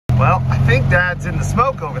Well, I think Dad's in the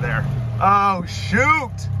smoke over there. Oh,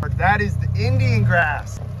 shoot. That is the Indian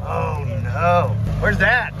grass. Oh, no. Where's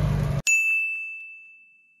Dad?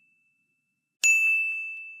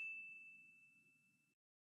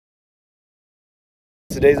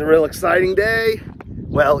 Today's a real exciting day.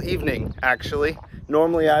 Well, evening, actually.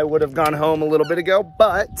 Normally, I would have gone home a little bit ago,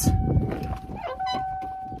 but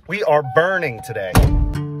we are burning today.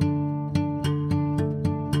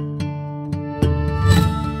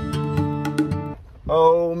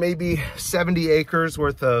 Oh, maybe 70 acres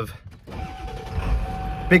worth of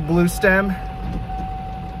big blue stem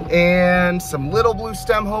and some little blue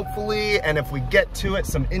stem, hopefully. And if we get to it,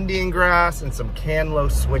 some Indian grass and some Canlo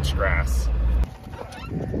switchgrass.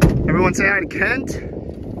 Everyone say hi to Kent.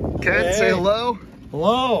 Kent, hey. Say hello.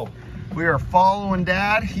 Hello. We are following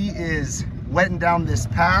Dad. He is wetting down this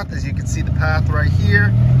path. As you can see the path right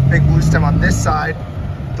here. Big blue stem on this side.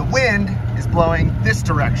 The wind is blowing this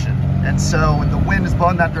direction. And so when the wind is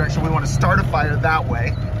blowing that direction, we want to start a fire that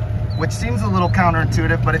way, which seems a little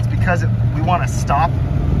counterintuitive, but it's because we want to stop.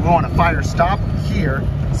 We want a fire stop here.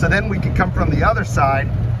 So then we can come from the other side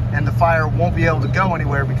and the fire won't be able to go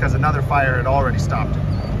anywhere because another fire had already stopped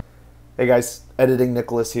it. Hey guys, editing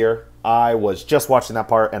Nicholas here. I was just watching that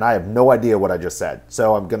part and I have no idea what I just said.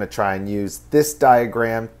 So I'm gonna try and use this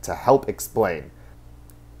diagram to help explain.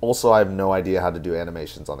 Also, I have no idea how to do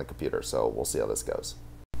animations on the computer, so we'll see how this goes.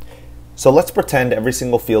 So let's pretend every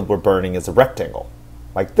single field we're burning is a rectangle,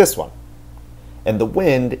 like this one. And the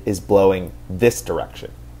wind is blowing this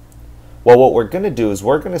direction. Well, what we're gonna do is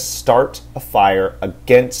we're gonna start a fire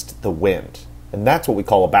against the wind. And that's what we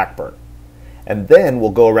call a backburn. And then we'll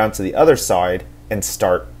go around to the other side and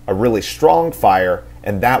start a really strong fire,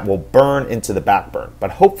 and that will burn into the backburn.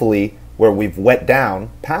 But hopefully, where we've wet down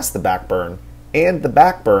past the backburn and the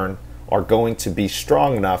backburn are going to be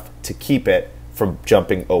strong enough to keep it from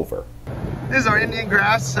jumping over. This is our Indian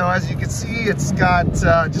grass, so as you can see, it's got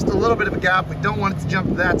just a little bit of a gap. We don't want it to jump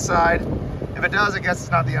to that side. If it does, I guess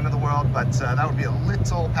it's not the end of the world, but that would be a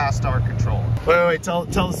little past our control. Wait, tell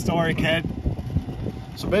the story, kid.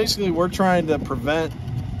 So basically, we're trying to prevent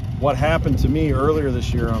what happened to me earlier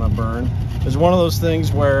this year on a burn. It's one of those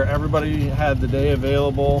things where everybody had the day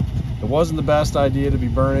available. It wasn't the best idea to be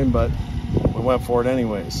burning, but we went for it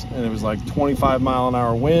anyways. And it was like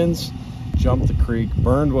 25-mile-an-hour winds, jumped the creek,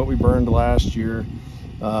 burned what we burned last year.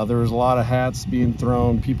 There was a lot of hats being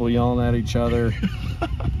thrown, people yelling at each other,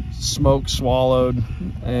 smoke swallowed,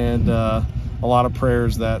 and a lot of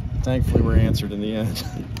prayers that thankfully were answered in the end.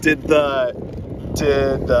 Did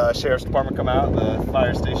the sheriff's department come out, the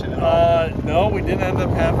fire station at all? No, we didn't end up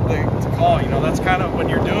having to call. You know, that's kind of when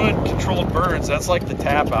you're doing controlled burns, that's like the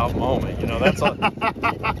tap out moment. You know, that's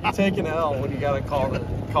you take an L when you got to call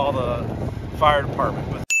the fire department.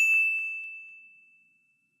 But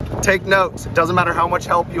take notes. It doesn't matter how much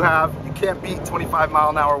help you have. You can't beat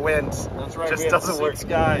 25-mile-an-hour winds. That's right. Just we doesn't had work. 6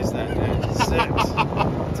 guys that day. 6.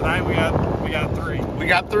 Tonight we got 3. We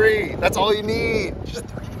got 3. That's all you need. Just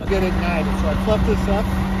 3. Get ignited. So I fluff this up.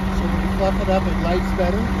 So when you fluff it up, it lights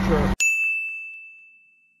better. Sure.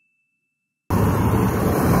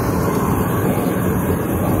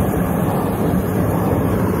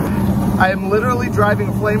 I am literally driving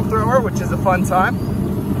a flamethrower, which is a fun time.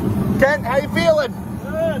 Kent, how you feeling?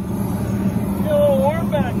 Good. Feel a little warm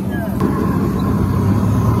back here.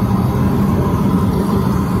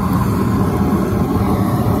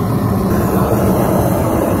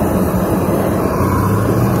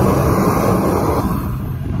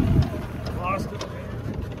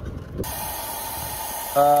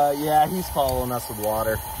 Yeah, he's following us with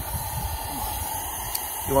water.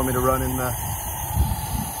 You want me to run in the...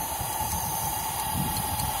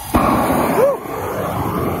 Woo!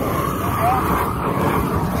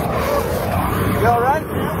 You all right?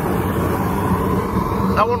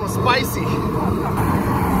 That one was spicy.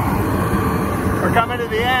 We're coming to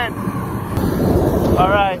the end. All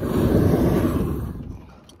right.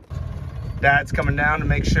 Dad's coming down to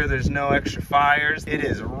make sure there's no extra fires. It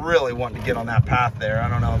is really wanting to get on that path there. I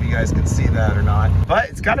don't know if you guys can see that or not, but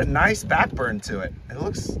it's got a nice backburn to it. It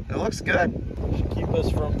looks good. Should keep us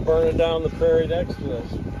from burning down the prairie next to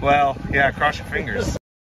us. Well, yeah, cross your fingers.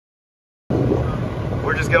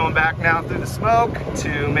 We're just going back now through the smoke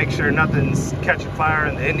to make sure nothing's catching fire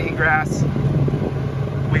in the Indian grass.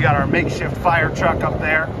 We got our makeshift fire truck up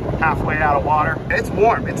there, halfway out of water. It's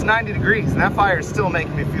warm, it's 90 degrees, and that fire is still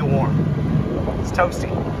making me feel warm. It's toasty.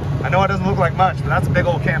 I know it doesn't look like much, but that's a big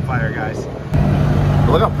old campfire, guys.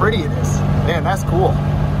 But look how pretty it is. Man, that's cool.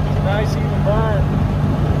 It's a nice even burn.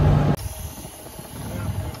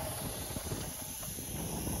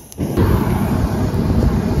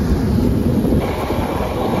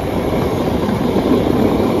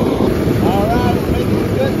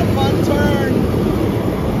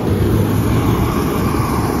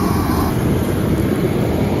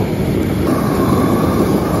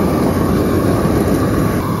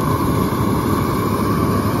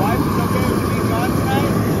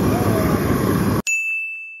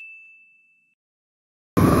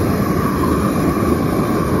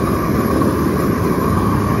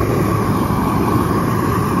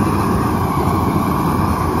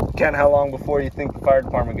 Ken, how long before you think the fire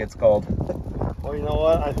department gets called? Well, you know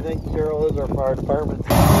what? I think Carol is our fire department. You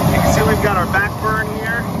can see we've got our back burn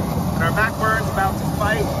here, and our back burn's about to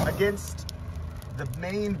fight against the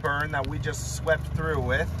main burn that we just swept through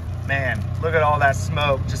with. Man, look at all that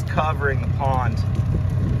smoke just covering the pond.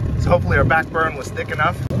 So hopefully our back burn was thick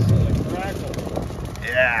enough.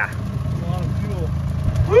 Yeah. A lot of fuel.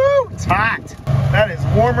 Woo! It's hot. That is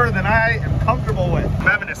warmer than I am comfortable with. I'm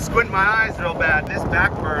having to squint my eyes real bad. This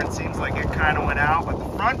back burn seems like it kind of went out, but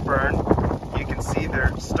the front burn, you can see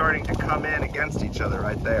they're starting to come in against each other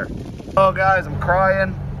right there. Oh guys, I'm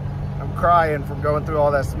crying. I'm crying from going through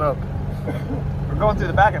all that smoke. We're going through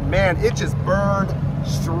the back and man, it just burned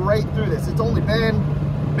straight through this. It's only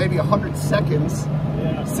been maybe 100 seconds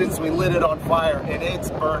since we lit it on fire and it's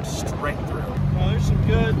burned straight through. Well, there's some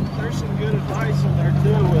good advice in there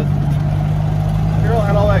too. With Carol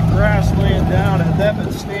had all that grass laying down, had that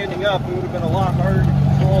been standing up, it would have been a lot harder to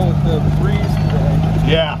control with the breeze today.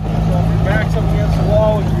 Yeah. So if your back's up against the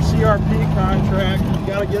wall with your CRP contract, you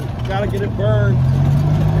gotta get it burned.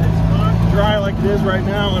 And it's not dry like it is right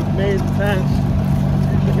now on May the 10th.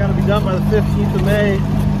 It's got to be done by the 15th of May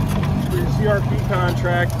for your CRP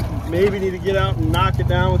contract. Maybe need to get out and knock it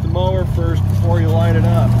down with the mower first before you light it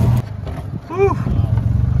up. Whew.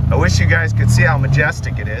 I wish you guys could see how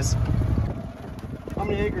majestic it is. How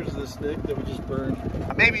many acres is this stick that we just burned?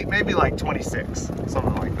 Maybe like 26,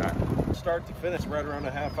 something like that. Start to finish, right around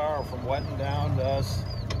a half hour from wetting down to us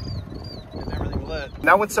getting everything lit.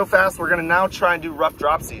 That went so fast, we're gonna now try and do rough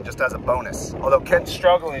drop seed just as a bonus. Although Ken's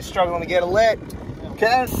struggling, he's struggling to get it lit.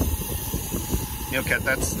 Ken? You know, Ken,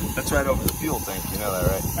 that's right over the fuel tank, you know that,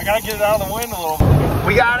 right? I gotta get it out of the wind a little bit.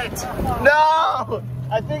 We got it! No!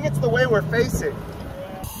 I think it's the way we're facing.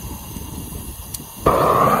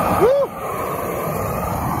 Woo!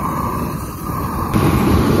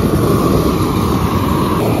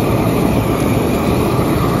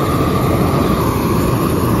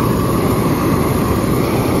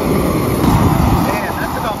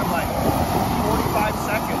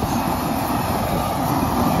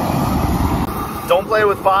 Don't play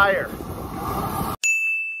with fire.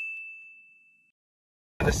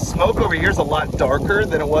 The smoke over here is a lot darker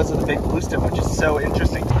than it was with the big blue stem, which is so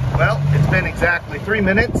interesting. Well, it's been exactly 3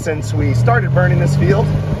 minutes since we started burning this field.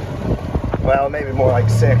 Well, maybe more like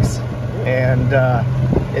 6. And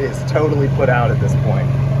it is totally put out at this point.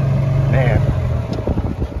 Man.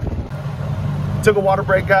 Took a water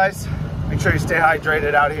break, guys. Make sure you stay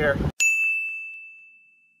hydrated out here.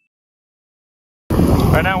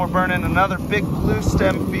 Right now we're burning another big blue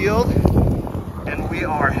stem field and we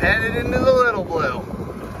are headed into the little blue.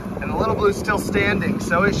 And the little blue's still standing,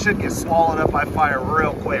 so it should get swallowed up by fire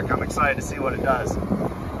real quick. I'm excited to see what it does.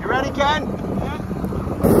 You ready, Ken? Yeah.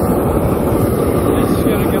 This is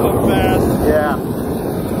gonna go fast. Yeah.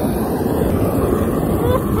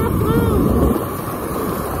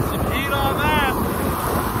 Some heat on that.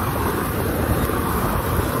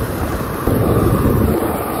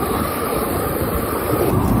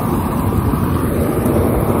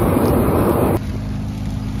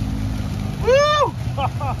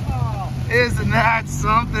 Isn't that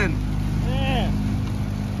something? Man,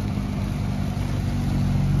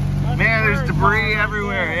 there's debris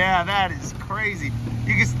everywhere. Yeah, that is crazy.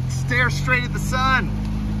 You can stare straight at the sun.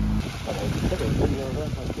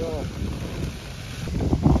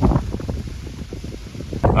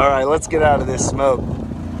 All right, let's get out of this smoke.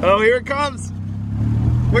 Oh, here it comes.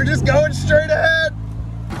 We're just going straight ahead.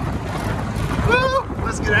 Woo!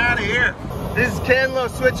 Let's get out of here. This is Canlo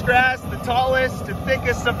switchgrass, the tallest and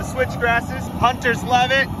thickest of the switchgrasses. Hunters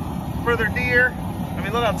love it for their deer. I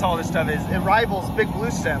mean, look how tall this stuff is. It rivals big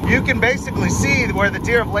blue stem. You can basically see where the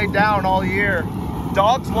deer have laid down all year.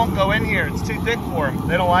 Dogs won't go in here. It's too thick for them.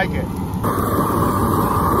 They don't like it.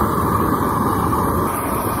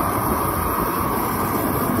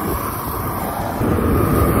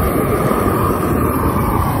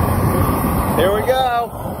 Here we go.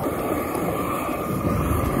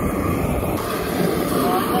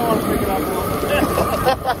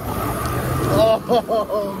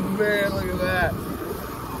 Oh man, look at that.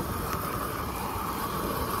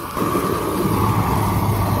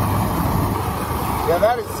 Yeah,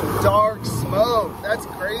 that is some dark smoke. That's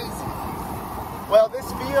crazy. Well, this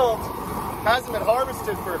field hasn't been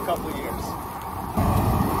harvested for a couple of years.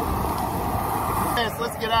 Yes,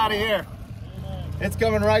 let's get out of here. It's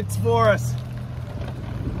coming right for us.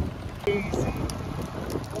 Easy.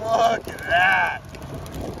 Look at that.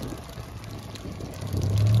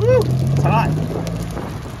 Woo, it's hot.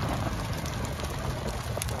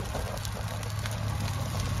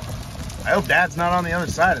 I hope Dad's not on the other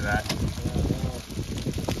side of that.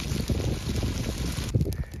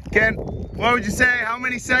 Ken, what would you say? How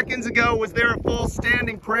many seconds ago was there a full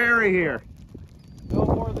standing prairie here? No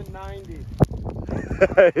more than 90.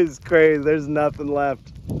 That is crazy. There's nothing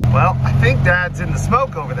left. Well, I think Dad's in the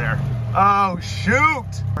smoke over there. Oh, shoot.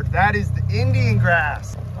 That is the Indian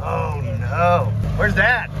grass. Oh, no. Where's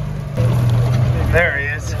Dad? There he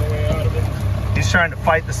is. He's trying to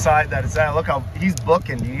fight the side that it's at. Look how he's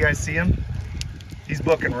booking. Do you guys see him? He's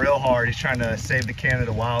booking real hard. He's trying to save the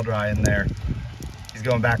Canada wild rye in there. He's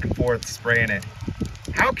going back and forth, spraying it.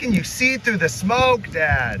 How can you see through the smoke,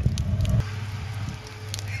 Dad?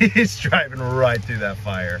 He's driving right through that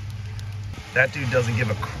fire. That dude doesn't give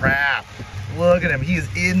a crap. Look at him, he is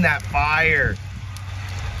in that fire.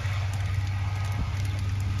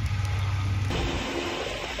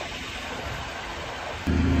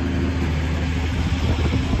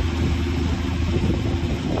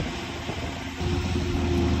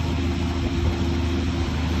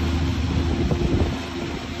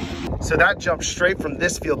 So that jumped straight from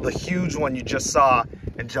this field, the huge one you just saw,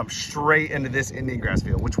 and jumped straight into this Indian grass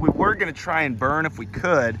field, which we were gonna try and burn if we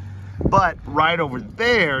could, but right over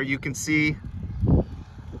there, you can see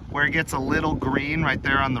where it gets a little green right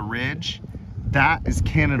there on the ridge. That is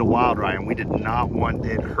Canada wild rye, and we did not want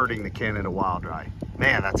it hurting the Canada wild rye.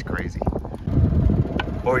 Man, that's crazy.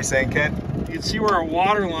 What were you saying, Ken? You can see where our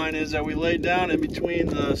water line is that we laid down in between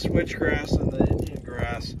the switchgrass and the Indian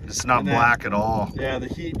grass. It's not black at all. Yeah, the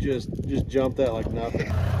heat just jumped that like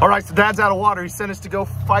nothing. All right, so Dad's out of water. He sent us to go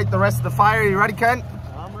fight the rest of the fire. You ready, Ken?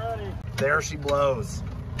 I'm ready. There she blows.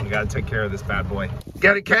 We gotta take care of this bad boy.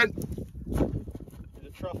 Get it, Ken? Did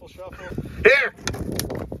it truffle shuffle? Here!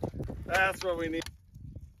 That's what we need.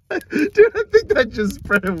 Dude, I think that just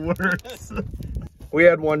spread it worse. We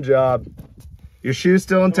had one job. Your shoes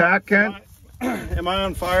still intact, Ken? Am I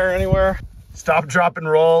on fire anywhere? Stop, drop, and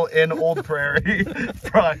roll in Old Prairie.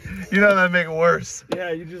 You know that'd make it worse.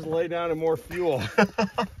 Yeah, you just lay down in more fuel.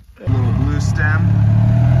 Little blue stem.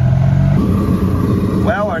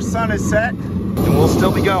 Well, our sun is set, and we'll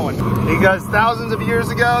still be going. Because thousands of years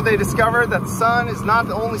ago, they discovered that the sun is not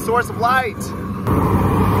the only source of light.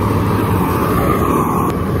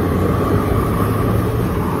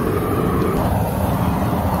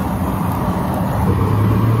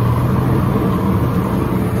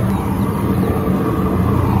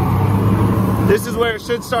 This is where it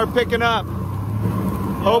should start picking up.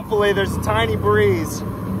 Hopefully there's a tiny breeze.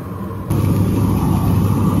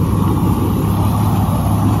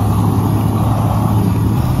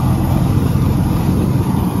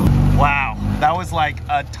 Wow, that was like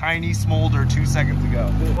a tiny smolder 2 seconds ago.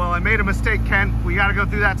 Well, I made a mistake, Ken. We gotta go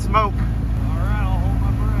through that smoke. All right, I'll hold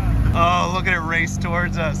my breath. Oh, look at it race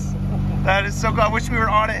towards us. That is so cool. I wish we were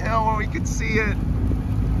on a hill where we could see it.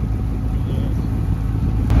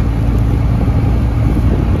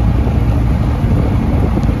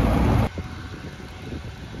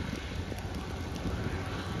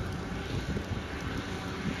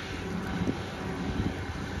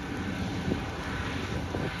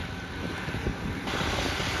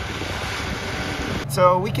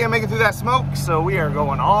 So we can't make it through that smoke, so we are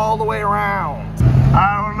going all the way around.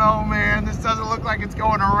 I don't know, man. This doesn't look like it's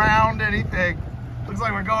going around anything. Looks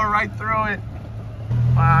like we're going right through it.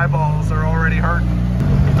 My eyeballs are already hurting.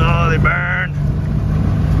 Oh, they burn.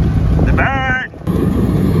 They burn.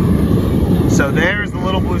 So there's the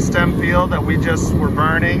little blue stem field that we just were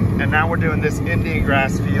burning, and now we're doing this Indian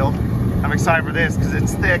grass field. I'm excited for this because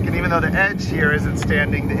it's thick, and even though the edge here isn't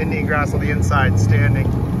standing, the Indian grass on the inside is standing.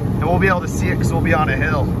 And we'll be able to see it because we'll be on a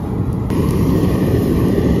hill.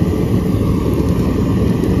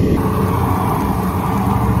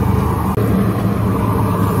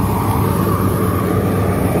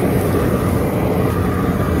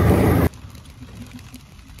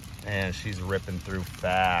 Man, she's ripping through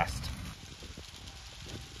fast.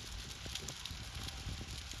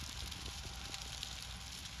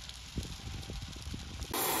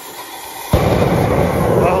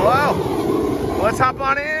 Oh, wow. Let's hop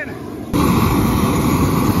on in.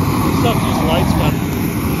 Stuff just lights got.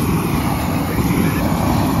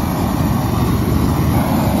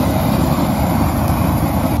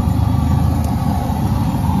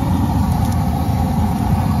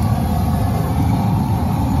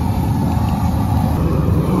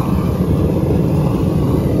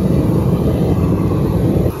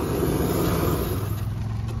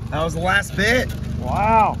 That was the last bit.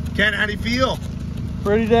 Wow. Ken, how do you feel?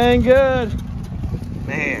 Pretty dang good.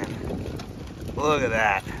 Man, look at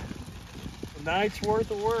that. A night's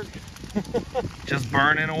worth of work. Just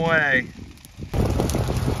burning away.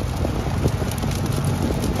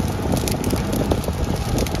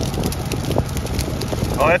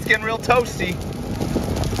 Oh, it's getting real toasty.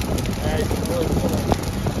 Yeah, you can really feel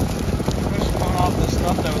it.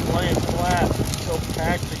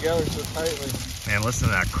 packed together so tightly. Man, listen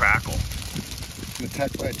to that crackle.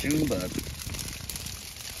 Attacked by a June bug.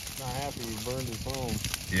 Not happy we burned his home.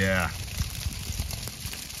 Yeah.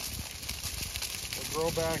 They'll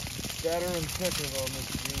grow back better and thicker though,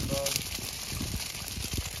 Mr. June bug.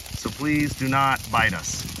 So please do not bite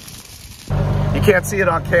us. You can't see it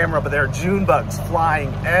on camera, but there are June bugs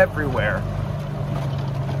flying everywhere.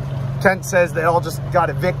 Kent says they all just got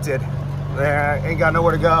evicted. They ain't got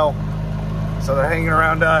nowhere to go. So they're hanging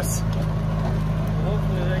around us.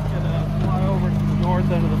 Hopefully they can fly over to the north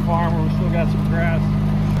end of the farm where we still got some grass.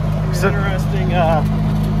 So, Interesting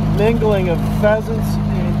mingling of pheasants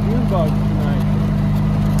and June bugs tonight.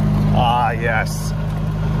 ah, yes.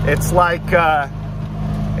 It's like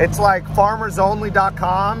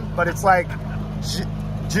farmersonly.com, but it's like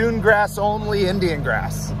June grass only Indian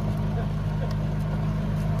grass.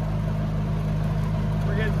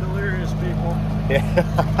 We're getting delirious, people.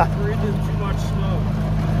 Yeah. Breathing too much smoke.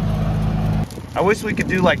 I wish we could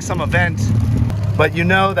do like some event, but you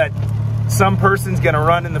know that some person's gonna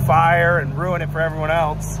run in the fire and ruin it for everyone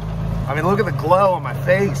else. I mean, look at the glow on my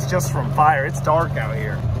face just from fire. It's dark out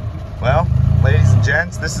here. Well, ladies and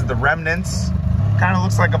gents, this is the remnants. Kind of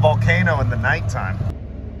looks like a volcano in the nighttime.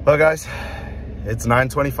 Well, guys, it's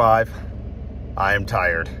 9:25. I am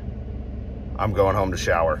tired. I'm going home to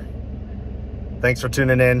shower. Thanks for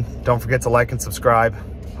tuning in. Don't forget to like and subscribe.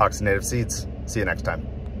 Hoxie Native Seeds. See you next time.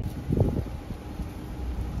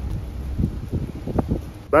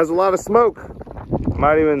 There's a lot of smoke.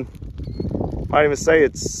 Might even say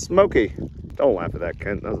it's smoky. Don't laugh at that,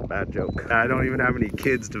 Kent. That was a bad joke. I don't even have any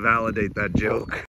kids to validate that joke.